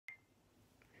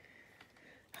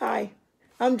Hi,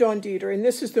 I'm Dawn Dieter, and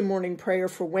this is the morning prayer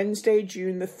for Wednesday,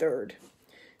 June the 3rd.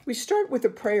 We start with a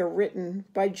prayer written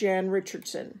by Jan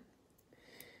Richardson.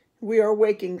 We are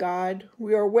waking, God,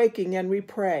 we are waking, and we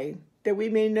pray that we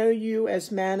may know you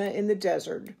as manna in the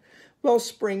desert, well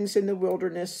springs in the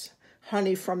wilderness,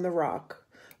 honey from the rock.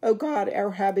 O God,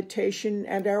 our habitation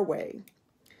and our way.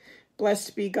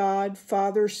 Blessed be God,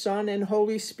 Father, Son, and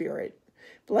Holy Spirit.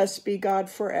 Blessed be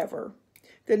God forever.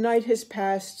 The night has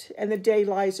passed, and the day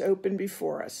lies open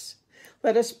before us.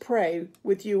 Let us pray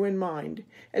with you in mind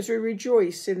as we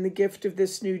rejoice in the gift of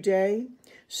this new day.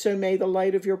 So may the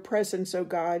light of your presence, O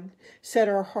God, set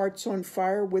our hearts on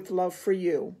fire with love for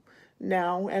you,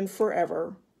 now and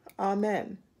forever.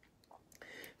 Amen.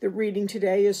 The reading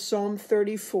today is Psalm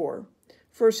 34,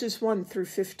 verses 1 through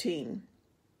 15.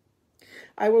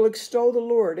 I will extol the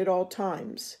Lord at all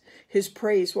times. His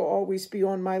praise will always be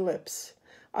on my lips.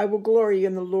 I will glory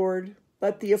in the Lord.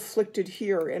 Let the afflicted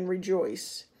hear and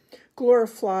rejoice.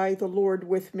 Glorify the Lord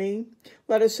with me.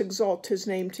 Let us exalt his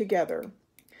name together.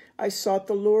 I sought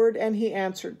the Lord, and he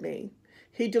answered me.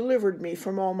 He delivered me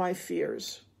from all my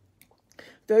fears.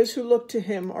 Those who look to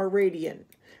him are radiant.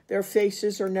 Their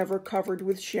faces are never covered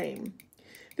with shame.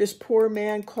 This poor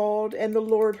man called, and the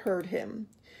Lord heard him.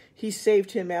 He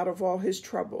saved him out of all his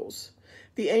troubles.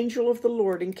 The angel of the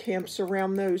Lord encamps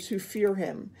around those who fear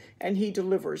him, and he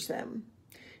delivers them.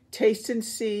 Taste and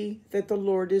see that the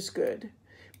Lord is good.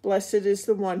 Blessed is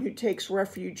the one who takes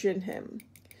refuge in him.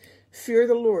 Fear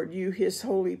the Lord, you his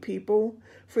holy people,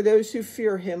 for those who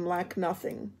fear him lack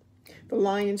nothing. The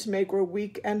lions may grow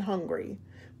weak and hungry,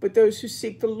 but those who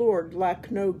seek the Lord lack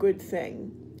no good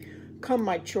thing. Come,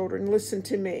 my children, listen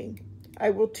to me.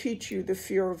 I will teach you the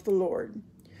fear of the Lord.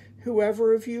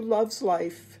 Whoever of you loves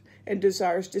life and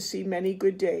desires to see many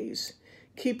good days,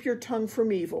 keep your tongue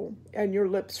from evil and your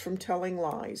lips from telling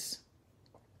lies.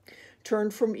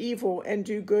 Turn from evil and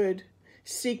do good.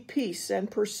 Seek peace and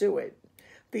pursue it.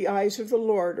 The eyes of the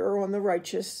Lord are on the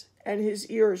righteous, and his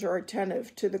ears are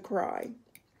attentive to the cry.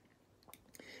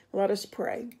 Let us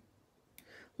pray.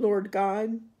 Lord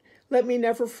God, let me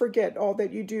never forget all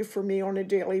that you do for me on a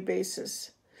daily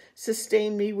basis.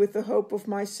 Sustain me with the hope of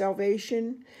my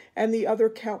salvation and the other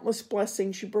countless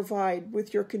blessings you provide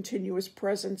with your continuous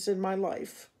presence in my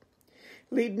life.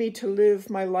 Lead me to live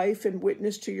my life and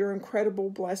witness to your incredible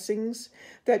blessings,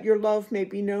 that your love may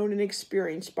be known and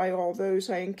experienced by all those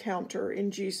I encounter.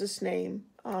 In Jesus' name,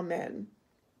 amen.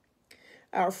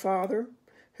 Our Father,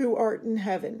 who art in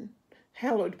heaven,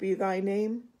 hallowed be thy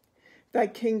name. Thy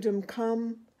kingdom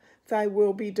come, thy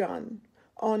will be done,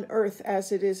 on earth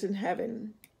as it is in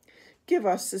heaven. Give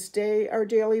us this day our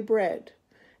daily bread,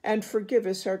 and forgive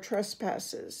us our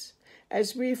trespasses,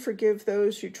 as we forgive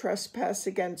those who trespass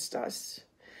against us.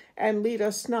 And lead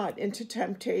us not into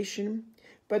temptation,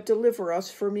 but deliver us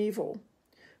from evil.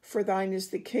 For thine is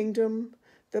the kingdom,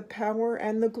 the power,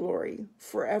 and the glory,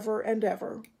 forever and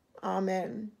ever.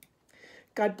 Amen.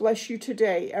 God bless you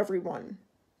today, everyone.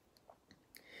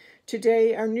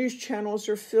 Today, our news channels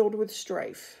are filled with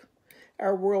strife.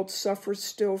 Our world suffers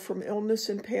still from illness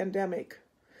and pandemic.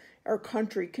 Our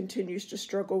country continues to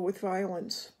struggle with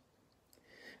violence.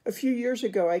 A few years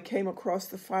ago, I came across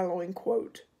the following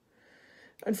quote.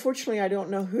 Unfortunately, I don't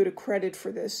know who to credit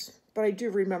for this, but I do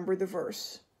remember the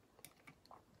verse.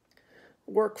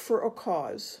 Work for a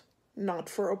cause, not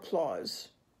for applause.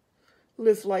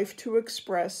 Live life to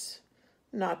express,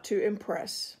 not to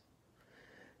impress.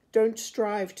 Don't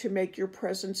strive to make your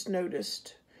presence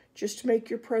noticed. Just make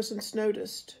your presence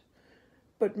noticed,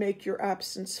 but make your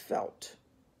absence felt.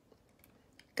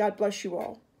 God bless you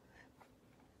all.